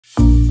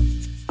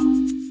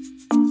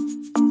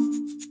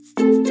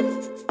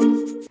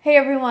Hey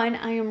everyone,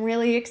 I am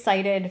really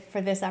excited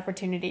for this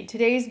opportunity.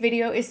 Today's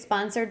video is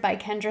sponsored by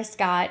Kendra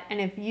Scott, and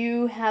if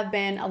you have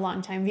been a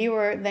longtime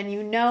viewer, then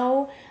you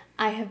know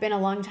I have been a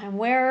longtime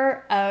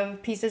wearer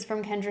of pieces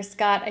from Kendra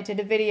Scott. I did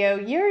a video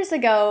years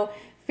ago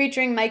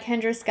featuring my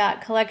Kendra Scott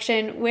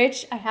collection,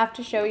 which I have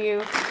to show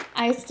you.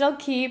 I still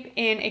keep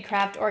in a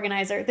craft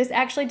organizer. This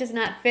actually does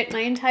not fit my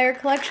entire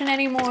collection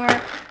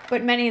anymore,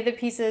 but many of the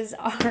pieces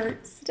are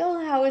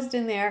still housed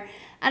in there,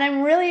 and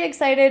I'm really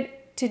excited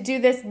to do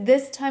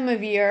this time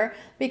of year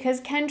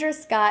because Kendra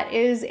Scott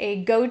is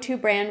a go-to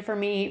brand for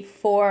me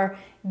for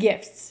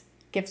gifts.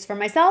 Gifts for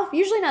myself,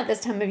 usually not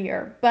this time of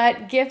year,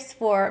 but gifts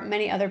for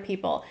many other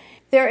people.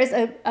 There is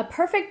a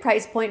perfect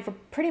price point for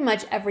pretty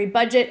much every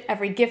budget,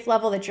 every gift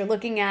level that you're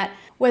looking at,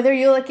 whether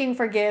you're looking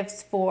for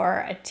gifts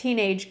for a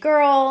teenage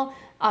girl.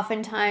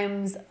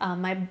 Oftentimes,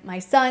 my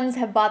sons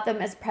have bought them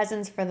as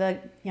presents for the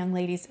young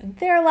ladies in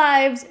their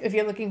lives. If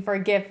you're looking for a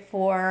gift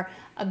for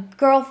a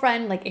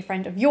girlfriend, like a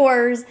friend of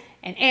yours,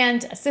 an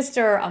aunt, a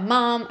sister, a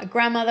mom, a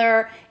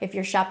grandmother, if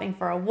you're shopping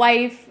for a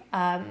wife,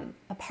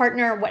 a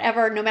partner,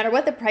 whatever, no matter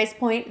what the price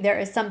point, there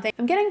is something.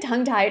 I'm getting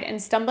tongue-tied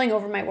and stumbling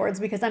over my words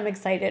because I'm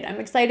excited. I'm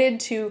excited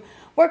to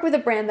work with a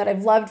brand that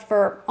I've loved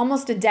for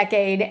almost a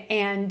decade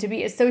and to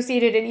be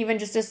associated in even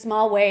just a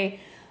small way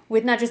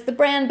with not just the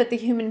brand, but the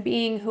human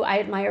being who I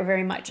admire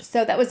very much.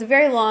 So that was a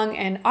very long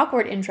and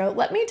awkward intro.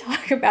 Let me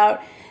talk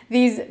about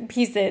these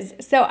pieces.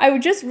 So I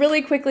would just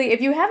really quickly,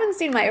 if you haven't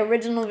seen my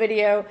original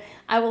video,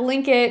 I will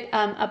link it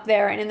up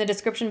there and in the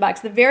description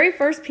box. The very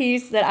first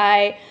piece that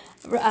I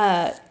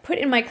put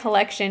in my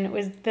collection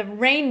was the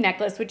Rayne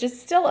Necklace, which is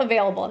still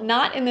available,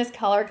 not in this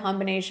color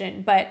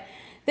combination, but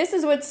this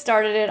is what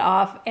started it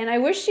off. And I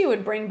wish she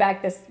would bring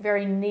back this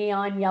very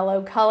neon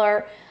yellow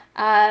color.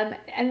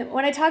 And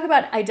when I talk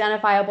about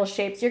identifiable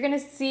shapes, you're gonna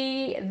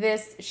see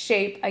this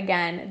shape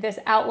again. This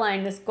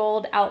outline, this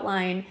gold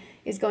outline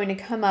is going to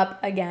come up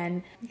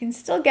again. You can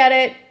still get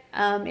it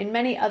in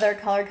many other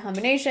color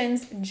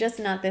combinations, just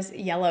not this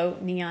yellow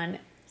neon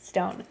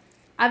stone.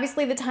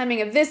 Obviously, the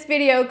timing of this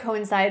video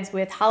coincides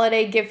with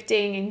holiday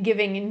gifting and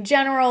giving in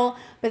general,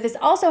 but this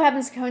also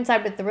happens to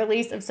coincide with the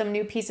release of some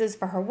new pieces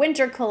for her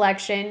winter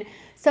collection.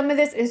 Some of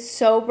this is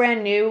so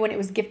brand new when it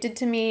was gifted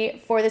to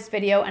me for this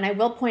video, and I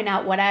will point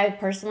out what I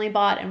personally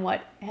bought and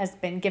what has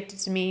been gifted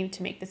to me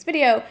to make this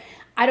video.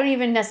 I don't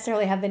even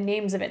necessarily have the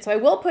names of it, so I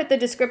will put the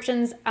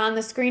descriptions on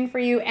the screen for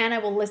you, and I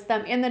will list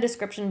them in the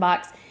description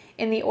box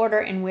in the order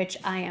in which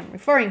I am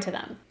referring to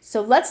them. So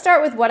let's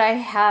start with what I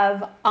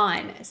have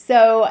on.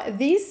 So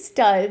these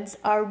studs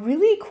are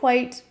really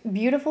quite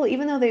beautiful,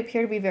 even though they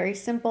appear to be very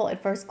simple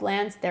at first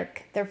glance.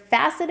 They're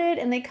faceted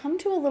and they come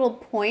to a little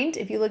point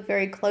if you look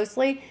very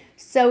closely.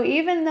 So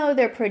even though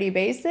they're pretty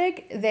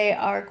basic, they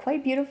are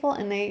quite beautiful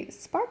and they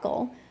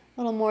sparkle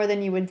a little more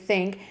than you would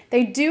think.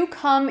 They do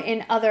come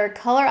in other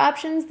color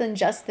options than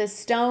just this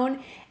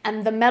stone,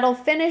 and the metal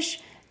finish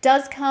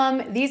does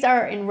come. These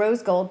are in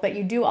rose gold, but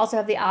you do also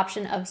have the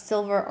option of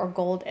silver or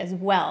gold as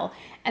well.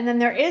 And then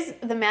there is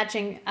the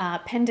matching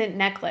pendant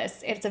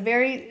necklace. It's a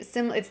very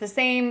similar, it's the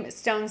same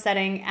stone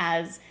setting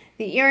as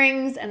the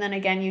earrings. And then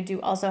again, you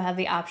do also have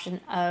the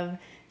option of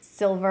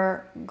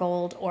silver,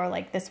 gold, or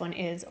like this one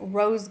is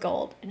rose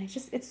gold. And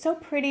it's so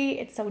pretty,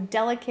 it's so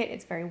delicate,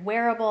 it's very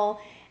wearable.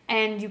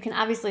 And you can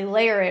obviously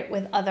layer it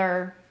with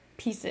other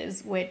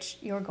pieces, which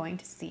you're going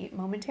to see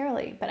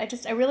momentarily. But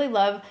I really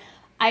love,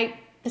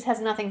 this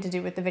has nothing to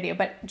do with the video,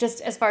 but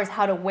just as far as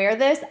how to wear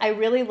this, I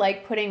really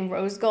like putting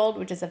rose gold,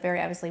 which is a very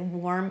obviously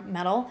warm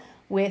metal,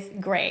 with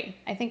gray.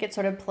 I think it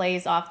sort of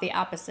plays off the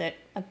opposite,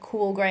 a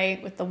cool gray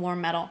with the warm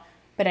metal.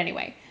 But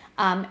anyway,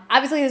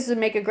 obviously this would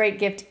make a great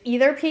gift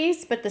either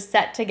piece, but the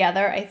set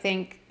together I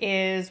think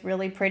is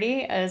really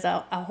pretty as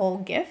a whole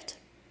gift.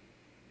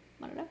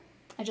 I don't know,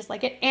 I just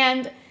like it.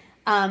 And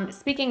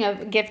speaking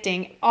of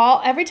gifting,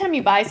 every time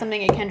you buy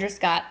something at Kendra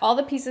Scott, all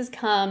the pieces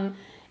come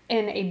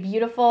in a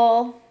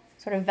beautiful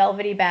sort of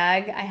velvety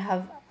bag. I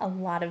have a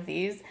lot of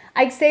these.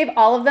 I save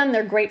all of them.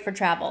 They're great for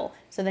travel.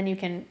 So then you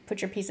can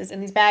put your pieces in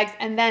these bags,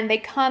 and then they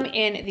come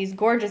in these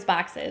gorgeous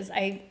boxes.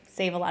 I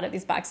save a lot of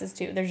these boxes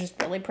too. They're just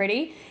really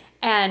pretty.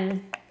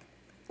 And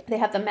they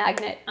have the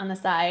magnet on the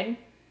side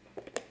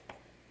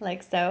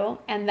like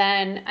so. And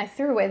then I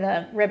threw away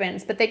the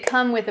ribbons, but they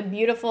come with a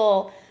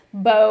beautiful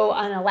bow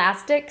on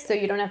elastic, so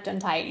you don't have to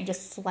untie it. You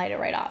just slide it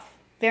right off.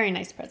 Very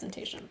nice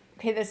presentation.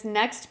 Okay, this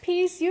next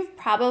piece you've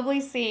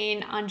probably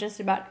seen on just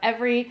about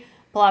every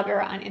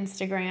blogger on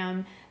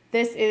Instagram.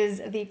 This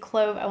is the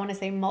Clove, I want to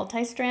say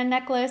multi-strand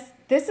necklace.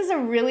 This is a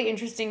really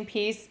interesting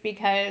piece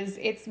because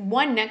it's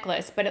one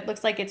necklace, but it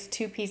looks like it's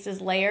two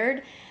pieces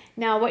layered.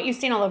 Now, what you've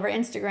seen all over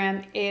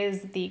Instagram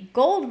is the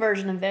gold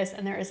version of this,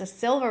 and there is a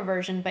silver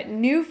version, but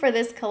new for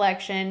this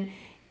collection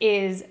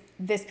is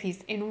this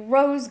piece in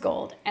rose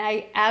gold. And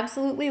I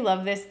absolutely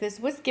love this. This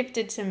was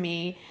gifted to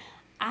me.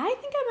 I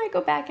think I might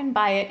go back and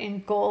buy it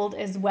in gold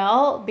as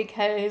well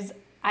because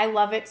I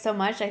love it so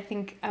much. I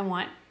think I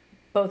want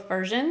both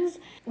versions.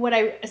 What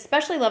I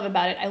especially love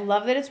about it, I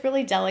love that it's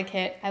really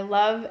delicate. I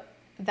love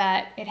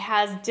that it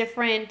has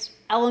different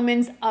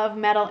elements of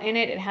metal in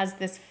it. It has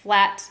this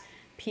flat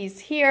piece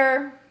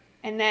here,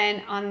 and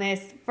then on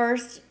this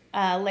first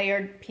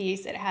layered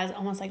piece, it has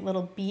almost like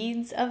little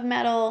beads of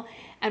metal.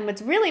 And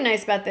what's really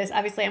nice about this,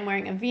 obviously I'm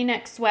wearing a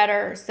V-neck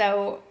sweater,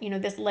 so you know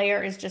this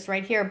layer is just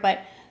right here,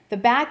 but the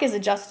back is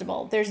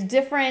adjustable. There's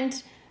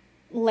different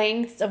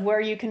lengths of where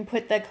you can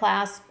put the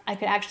clasp. I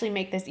could actually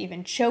make this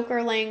even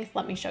choker length.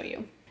 Let me show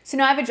you. So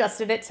now I've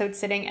adjusted it so it's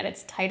sitting at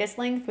its tightest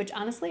length, which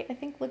honestly I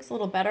think looks a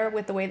little better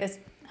with the way this,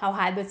 how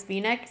high this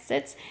V-neck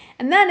sits.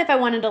 And then if I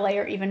wanted to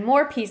layer even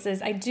more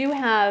pieces, I do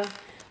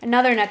have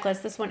another necklace.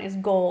 This one is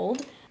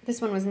gold. This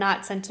one was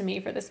not sent to me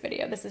for this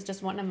video. This is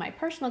just one of my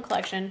personal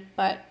collection,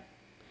 but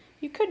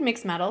you could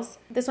mix metals.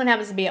 This one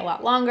happens to be a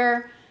lot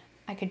longer.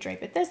 I could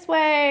drape it this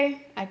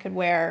way. I could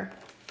wear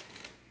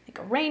like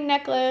a Rayne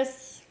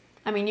necklace.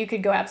 I mean, you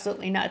could go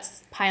absolutely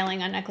nuts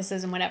piling on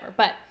necklaces and whatever,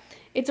 but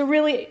it's a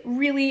really,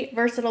 really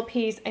versatile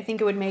piece. I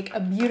think it would make a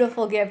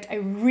beautiful gift. I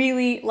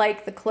really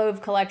like the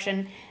Clove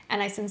collection,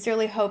 and I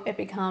sincerely hope it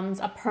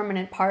becomes a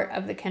permanent part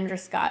of the Kendra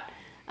Scott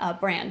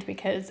brand,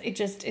 because it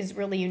just is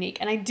really unique.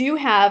 And I do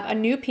have a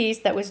new piece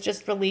that was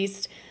just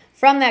released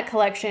from that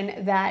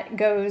collection that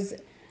goes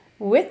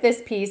with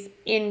this piece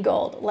in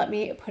gold. Let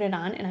me put it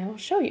on and I will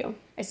show you.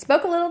 I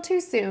spoke a little too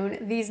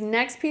soon. These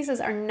next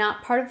pieces are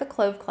not part of the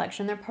Clove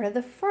collection. They're part of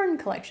the Fern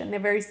collection. They're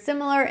very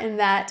similar in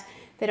that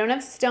they don't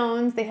have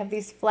stones. They have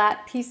these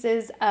flat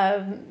pieces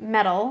of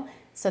metal.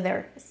 So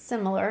they're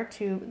similar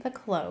to the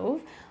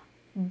Clove,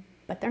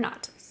 but they're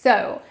not.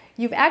 So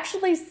you've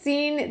actually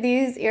seen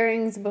these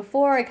earrings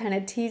before. I kind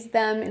of teased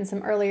them in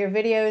some earlier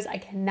videos. I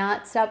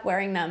cannot stop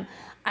wearing them.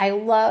 I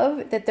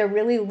love that they're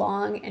really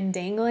long and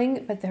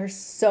dangling, but they're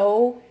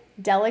so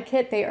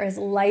delicate. They are as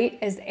light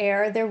as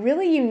air. They're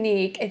really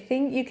unique. I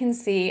think you can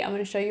see, I'm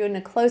going to show you in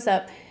a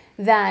close-up,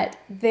 that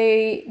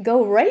they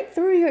go right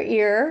through your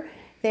ear.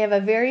 They have a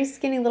very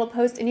skinny little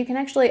post, and you can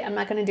actually, I'm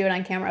not going to do it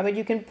on camera, but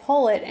you can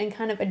pull it and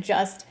kind of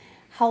adjust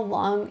how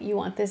long you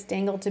want this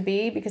dangle to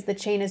be, because the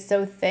chain is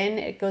so thin,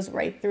 it goes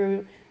right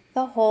through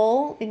the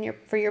hole in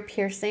for your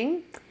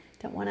piercing.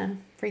 Don't want to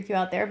freak you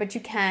out there, but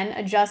you can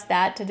adjust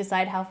that to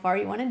decide how far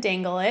you want to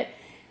dangle it.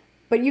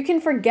 But you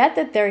can forget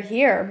that they're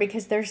here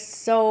because they're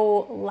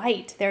so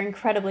light. They're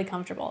incredibly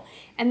comfortable.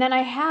 And then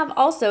I have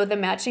also the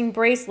matching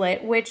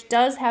bracelet, which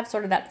does have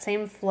sort of that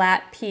same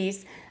flat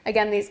piece.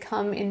 Again, these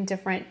come in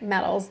different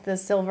metals, the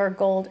silver,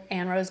 gold,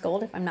 and rose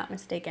gold, if I'm not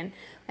mistaken.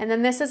 And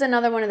then this is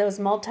another one of those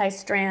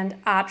multi-strand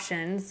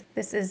options.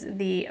 This is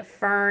the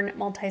Fern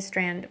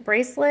multi-strand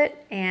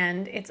bracelet,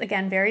 and it's,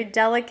 again, very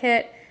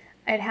delicate.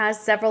 It has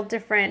several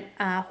different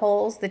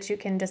holes that you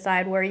can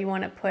decide where you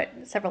want to put,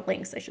 several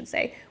links I should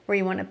say, where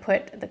you want to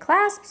put the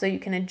clasp, so you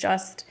can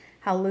adjust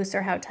how loose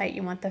or how tight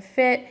you want the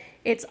fit.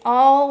 It's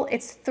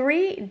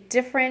 3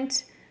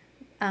 different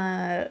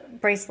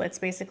bracelets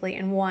basically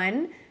in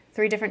one,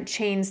 3 different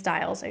chain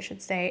styles I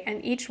should say,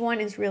 and each one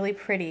is really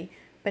pretty,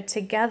 but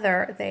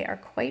together they are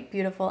quite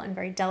beautiful and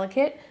very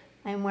delicate.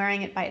 I'm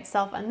wearing it by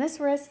itself on this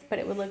wrist, but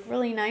it would look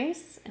really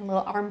nice and a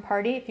little arm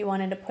party if you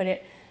wanted to put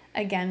it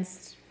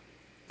against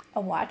a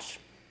watch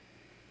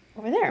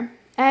over there.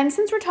 And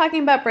since we're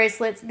talking about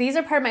bracelets, these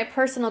are part of my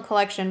personal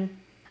collection.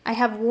 I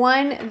have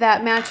one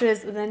that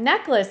matches the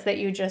necklace that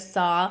you just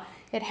saw.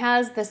 It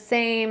has the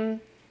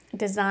same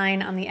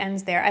design on the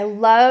ends there. I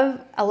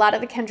love a lot of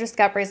the Kendra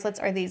Scott bracelets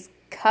are these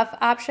cuff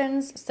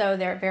options, so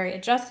they're very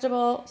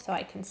adjustable, so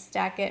I can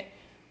stack it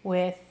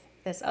with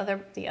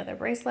the other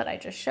bracelet I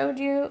just showed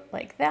you,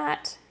 like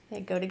that. They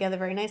go together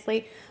very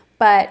nicely.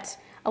 But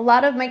a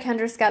lot of my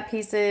Kendra Scott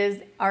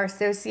pieces are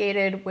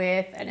associated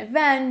with an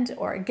event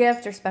or a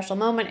gift or special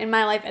moment in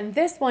my life, and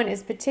this one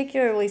is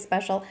particularly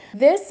special.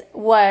 This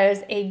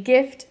was a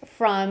gift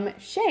from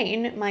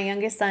Shane, my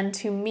youngest son,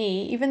 to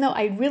me, even though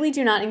I really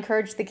do not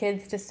encourage the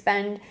kids to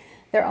spend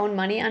their own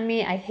money on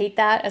me. I hate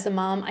that as a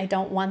mom. I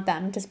don't want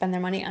them to spend their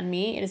money on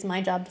me. It is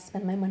my job to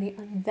spend my money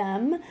on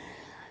them.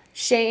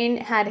 Shane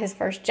had his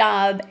first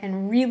job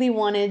and really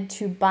wanted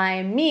to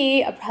buy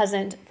me a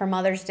present for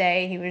Mother's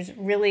Day. He was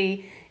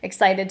really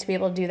excited to be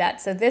able to do that.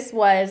 So this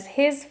was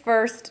his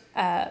first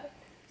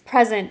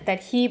present that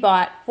he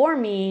bought for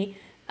me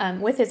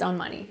with his own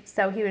money.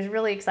 So he was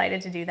really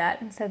excited to do that.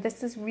 And so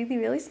this is really,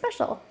 really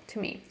special to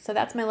me. So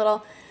that's my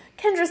little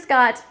Kendra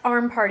Scott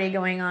arm party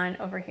going on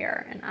over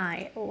here, and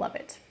I love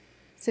it.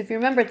 So if you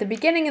remember at the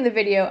beginning of the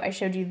video, I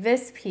showed you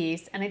this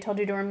piece and I told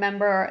you to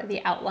remember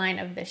the outline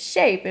of this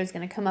shape. It was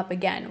going to come up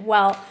again.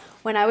 Well,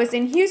 when I was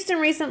in Houston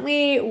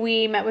recently,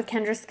 we met with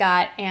Kendra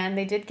Scott and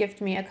they did gift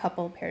me a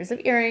couple pairs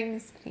of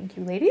earrings. Thank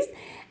you, ladies.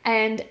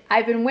 And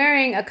I've been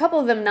wearing a couple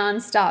of them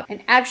nonstop.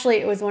 And actually,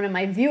 it was one of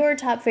my viewer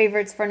top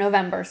favorites for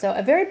November. So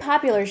a very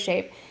popular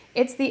shape.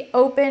 It's the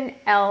open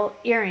Elle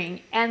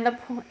earring. And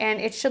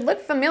it should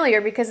look familiar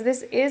because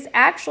this is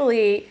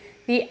actually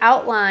the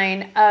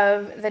outline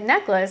of the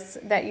necklace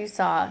that you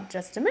saw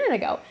just a minute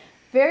ago.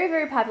 Very,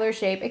 very popular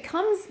shape. It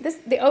comes,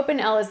 the open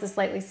Elle is the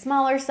slightly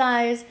smaller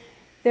size.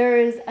 There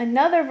is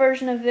another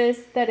version of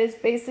this that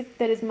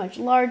is much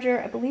larger.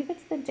 I believe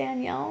it's the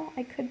Danielle.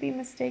 I could be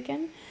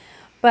mistaken.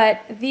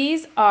 But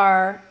these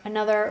are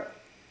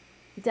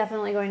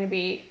definitely going to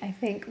be, I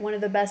think, one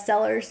of the best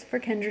sellers for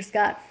Kendra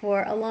Scott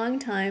for a long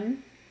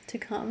time to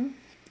come.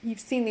 You've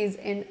seen these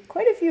in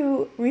quite a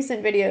few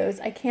recent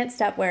videos. I can't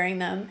stop wearing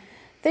them.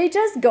 They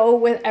just go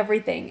with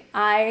everything.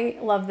 I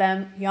love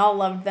them. Y'all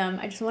loved them.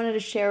 I just wanted to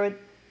share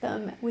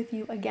them with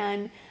you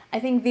again. I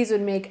think these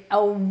would make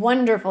a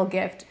wonderful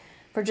gift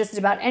for just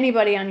about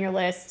anybody on your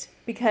list,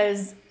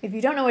 because if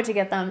you don't know what to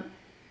get them,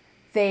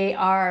 they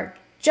are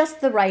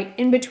just the right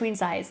in-between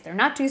size. They're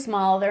not too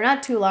small, they're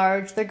not too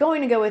large, they're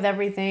going to go with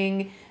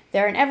everything.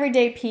 They're an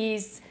everyday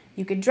piece.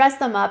 You could dress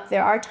them up.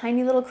 There are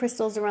tiny little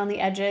crystals around the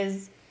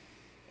edges.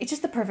 It's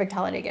just the perfect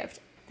holiday gift.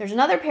 There's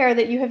another pair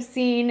that you have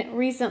seen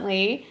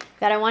recently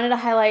that I wanted to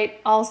highlight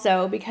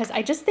also, because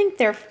I just think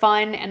they're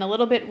fun and a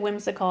little bit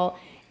whimsical,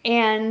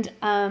 and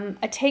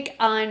a take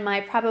on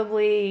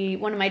probably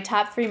one of my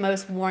top 3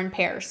 most worn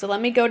pairs. So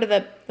let me go to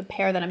the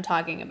pair that I'm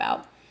talking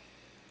about.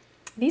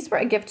 These were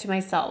a gift to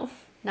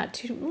myself,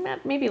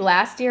 maybe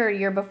last year or a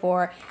year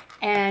before,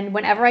 and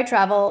whenever I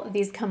travel,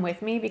 these come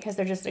with me because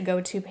they're just a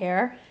go-to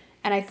pair,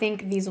 and I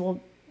think these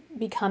will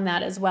become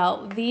that as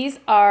well. These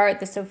are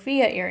the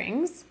Sophia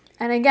earrings,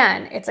 and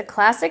again, it's a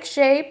classic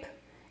shape.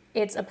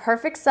 It's a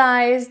perfect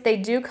size. They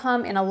do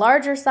come in a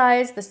larger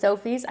size, the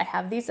Sophies. I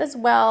have these as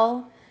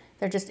well.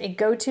 They're just a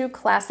go-to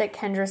classic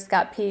Kendra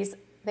Scott piece.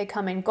 They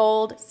come in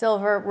gold,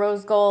 silver,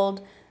 rose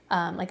gold,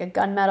 like a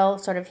gunmetal,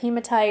 sort of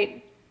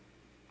hematite.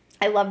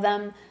 I love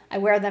them. I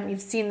wear them.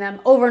 You've seen them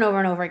over and over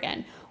and over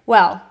again.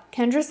 Well,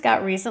 Kendra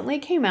Scott recently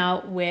came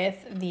out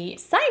with the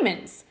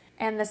Simons.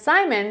 And the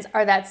Simons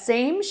are that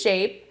same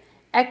shape,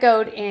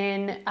 echoed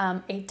in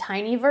a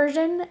tiny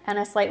version and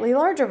a slightly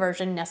larger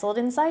version nestled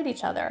inside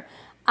each other.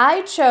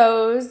 I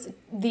chose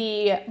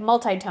the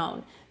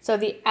multi-tone. So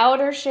the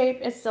outer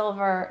shape is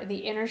silver, the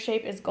inner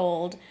shape is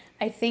gold.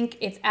 I think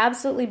it's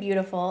absolutely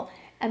beautiful.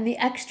 And the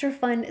extra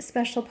fun,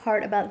 special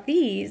part about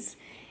these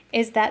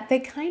is that they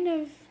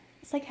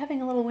it's like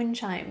having a little wind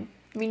chime.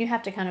 I mean, you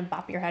have to kind of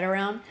bop your head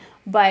around,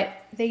 but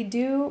they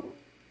do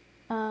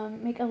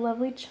make a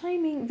lovely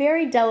chiming,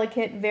 very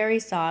delicate, very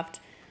soft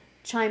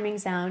chiming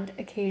sound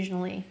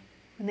occasionally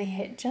when they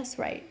hit just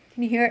right.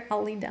 Can you hear it?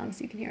 I'll lean down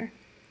so you can hear.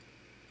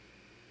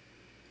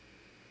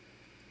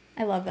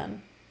 I love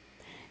them.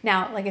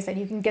 Now, like I said,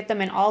 you can get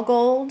them in all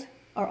gold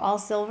or all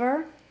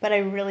silver, but I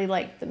really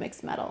like the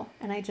mixed metal.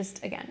 And I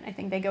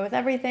think they go with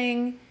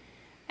everything.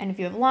 And if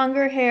you have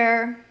longer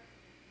hair,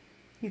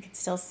 you can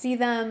still see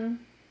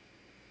them.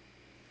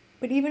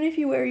 But even if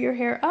you wear your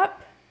hair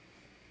up,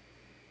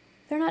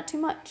 they're not too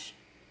much.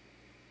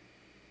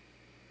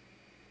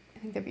 I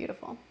think they're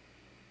beautiful.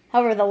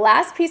 However, the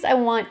last piece I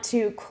want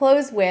to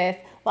close with,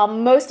 while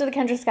most of the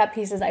Kendra Scott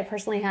pieces I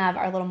personally have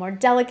are a little more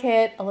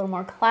delicate, a little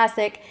more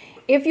classic,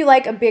 if you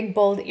like a big,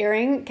 bold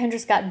earring, Kendra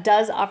Scott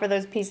does offer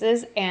those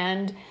pieces,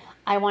 and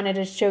I wanted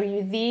to show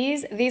you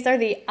these. These are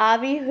the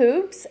Avi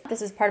hoops.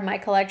 This is part of my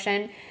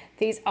collection.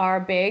 These are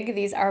big.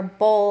 These are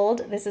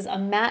bold. This is a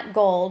matte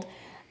gold.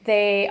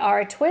 They are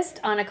a twist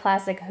on a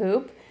classic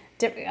hoop,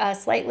 a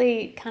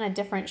slightly kind of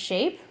different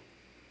shape.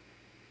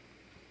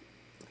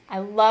 I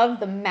love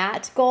the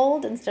matte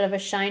gold instead of a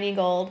shiny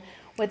gold.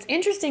 What's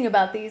interesting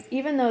about these,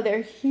 even though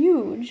they're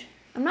huge,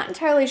 I'm not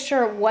entirely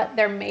sure what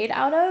they're made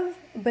out of,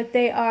 but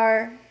they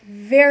are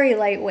very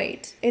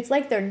lightweight. It's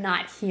like they're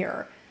not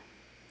here,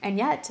 and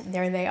yet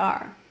there they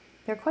are.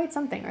 They're quite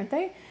something, aren't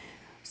they?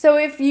 So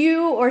if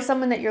you or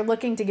someone that you're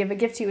looking to give a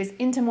gift to is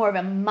into more of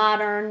a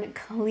modern,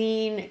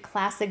 clean,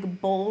 classic,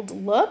 bold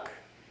look,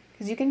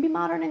 because you can be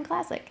modern and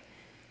classic,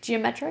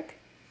 geometric,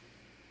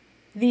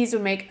 these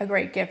would make a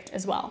great gift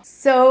as well.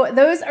 So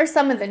those are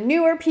some of the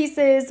newer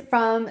pieces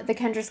from the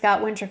Kendra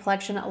Scott Winter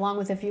Collection, along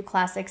with a few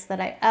classics that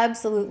I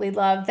absolutely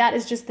love. That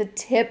is just the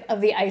tip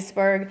of the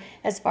iceberg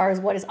as far as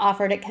what is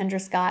offered at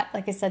Kendra Scott.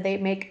 Like I said, they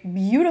make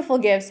beautiful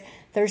gifts.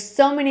 There's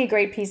so many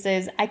great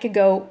pieces. I could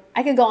go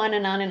on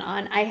and on and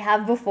on. I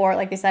have before,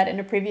 like I said in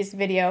a previous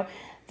video,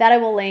 that I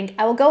will link.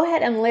 I will go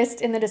ahead and list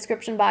in the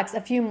description box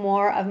a few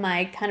more of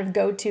my kind of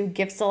go-to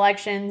gift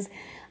selections,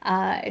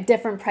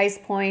 different price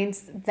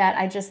points that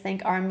I just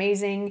think are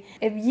amazing.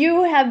 If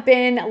you have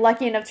been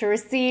lucky enough to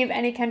receive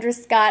any Kendra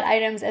Scott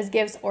items as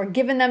gifts or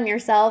given them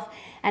yourself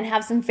and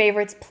have some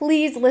favorites,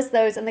 please list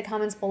those in the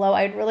comments below.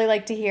 I'd really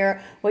like to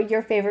hear what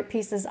your favorite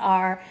pieces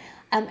are.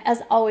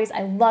 As always,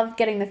 I love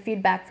getting the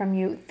feedback from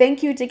you.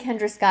 Thank you to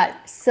Kendra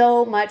Scott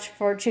so much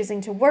for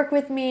choosing to work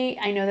with me.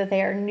 I know that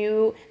they are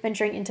new,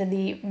 venturing into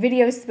the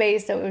video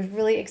space, so it was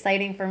really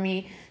exciting for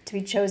me to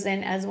be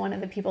chosen as one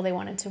of the people they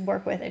wanted to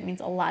work with. It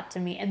means a lot to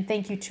me. And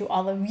thank you to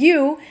all of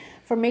you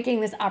for making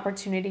this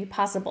opportunity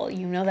possible.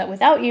 You know that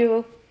without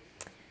you,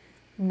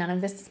 none of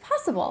this is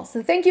possible.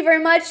 So thank you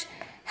very much.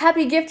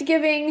 Happy gift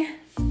giving,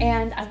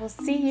 and I will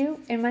see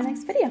you in my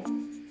next video.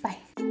 Bye.